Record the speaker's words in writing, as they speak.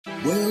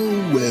Well,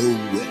 well,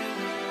 well.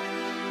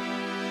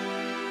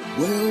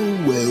 Well,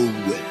 well,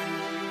 well.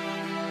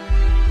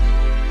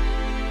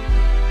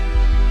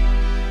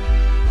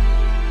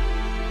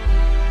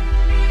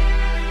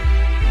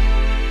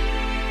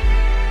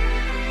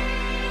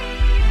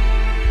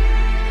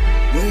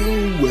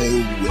 Well, well,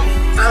 well.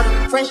 I'm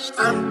fresh,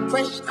 I'm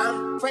fresh,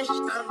 I'm fresh,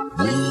 I'm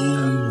fresh,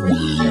 I'm fresh.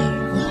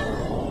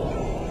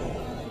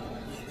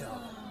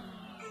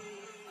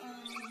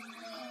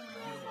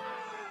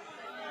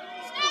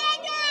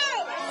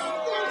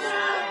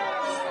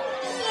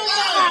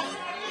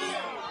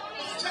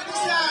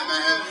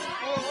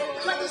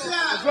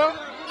 All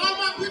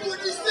my people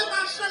with these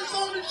SEMI shirts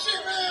on and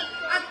shit, man.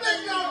 I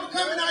thank y'all for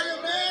coming out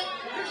here, man.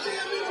 This shit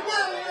mean the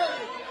world to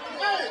me.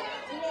 Hey,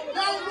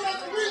 y'all was at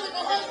the REALEASE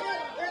for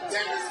hustling and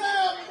taking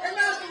sale, and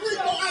now it's the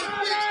RICO out of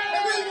bitch,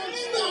 and we won't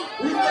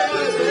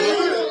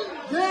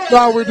stop.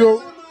 Now we do.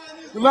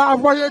 We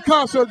live right here at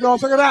concert, y'all.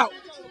 Check it out.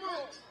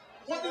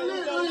 What the hell,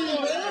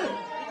 man?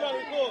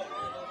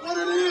 What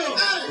it is?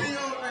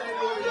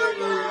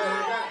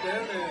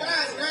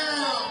 Guys,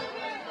 now.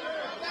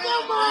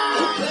 Come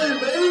on. Okay,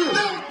 man.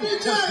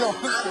 Where's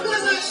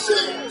that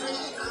shit?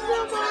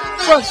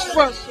 Fresh.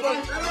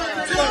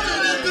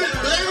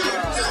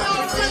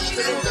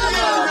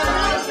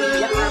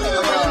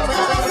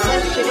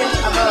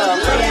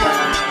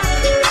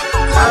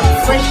 I'm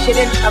fresher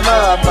than a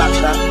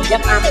motherfucker.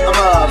 Yep, I'm a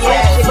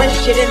motherfucker.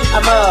 Fresher than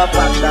a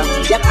motherfucker.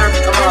 Yep, I'm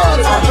a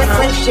motherfucker.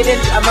 Fresher than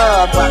a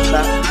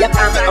motherfucker. Yep,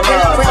 I'm a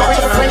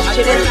motherfucker.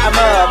 Fresher than a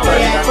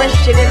motherfucker.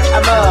 Fresher than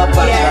a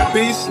motherfucker.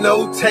 Beast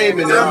no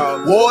taming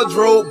them,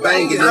 wardrobe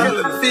banging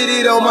them,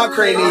 fitted on my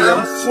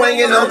cranium,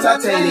 swinging on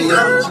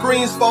titanium.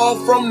 Screens fall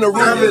from the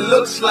roof, it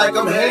looks like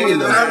I'm hanging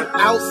them.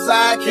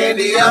 Outside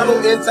candy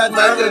apple, inside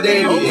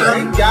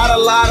macadamia. Got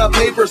a lot of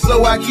paper,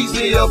 so I keep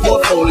me a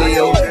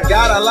portfolio.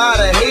 Got a lot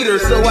of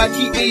haters, so I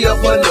keep me a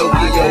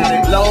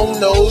Pinocchio. Long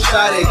nose,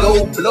 shot it,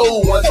 go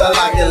blow once I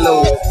lock it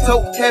low.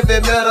 Tote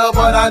heavy metal,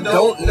 but I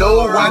don't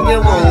know rock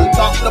and roll.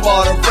 Top to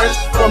bottom, fresh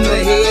from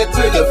the head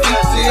to the feet.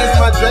 Is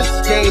my dress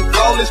game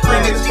flawless,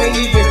 critics can't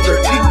even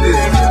critique this.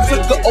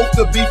 Took the oath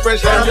to be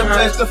fresh, and you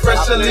pledge the fresh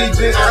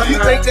allegiance.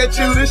 You think that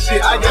you the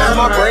shit? I guess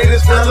my brain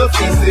is full of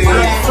feces.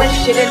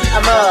 Fresher than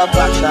a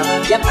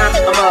motherfucker. Yep, I'm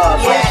a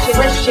motherfucker.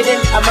 Fresher than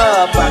a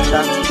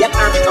motherfucker. Yep,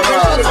 I'm a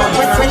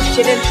motherfucker.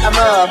 Fresher than a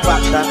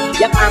motherfucker.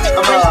 Yep, I'm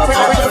a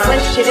motherfucker.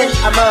 Fresher than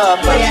a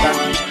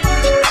motherfucker.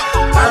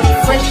 I'm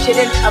fresher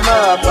than a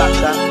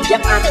motherfucker.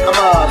 Yep, I'm a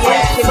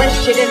motherfucker.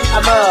 Fresher than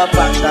a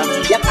motherfucker.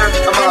 Yep, I'm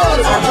a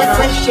motherfucker.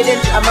 Fresher than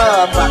a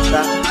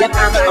motherfucker. Yep,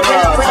 I'm a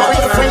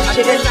motherfucker.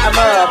 Fresher than a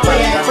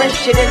motherfucker.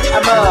 Fresher than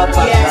a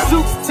motherfucker.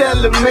 Suits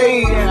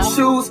tailor-made,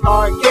 shoes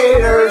are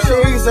gators,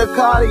 shades are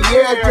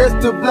Cartier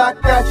just to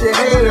block out your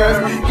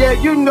haters. Yeah,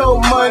 you know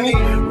money,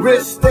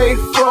 wrist stay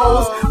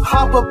froze.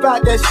 Hop up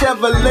out that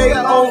Chevrolet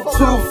on 2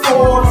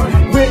 4s,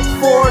 with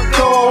 4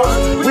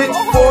 doors, with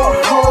 4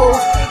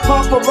 hoes.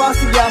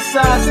 Paparazzi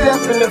outside,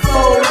 stepping the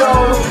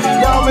photos.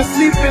 Y'all been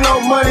sleeping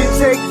on money,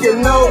 take your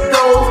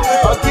no-dose.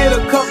 Or get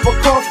a cup of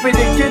coffee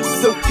to get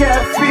some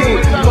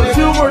caffeine. Cause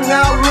you are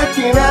now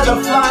looking at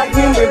a fly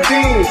human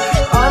being.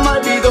 I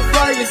might be the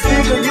flyest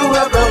nigga you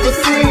have ever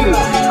seen.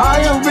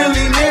 I am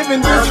really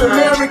living this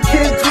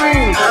American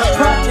dream.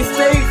 Pocket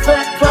stay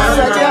fat, plus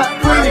I got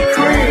pretty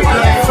cream.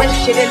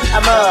 Fresher than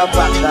a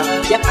motherfucker.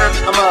 Yep, I'm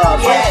a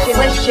motherfucker.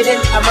 Fresher than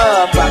a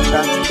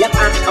motherfucker. Yep,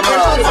 I'm a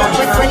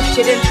motherfucker.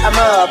 Fresher than a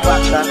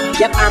motherfucker.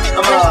 Yep, I'm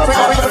a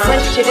motherfucker.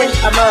 Fresher than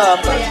a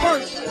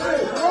motherfucker.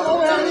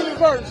 Hold on, I need a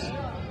verse.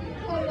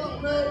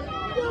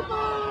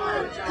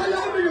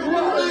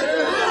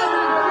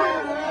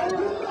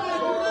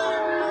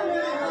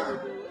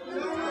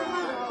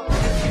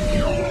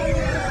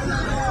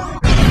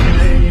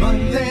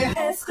 Monday,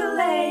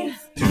 Escalade.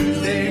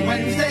 Tuesday,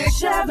 Wednesday,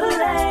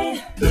 Chevrolet.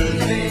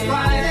 Thursday,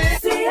 Friday,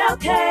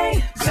 CLK.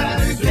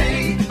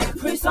 Saturday,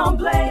 Priest on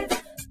Blade.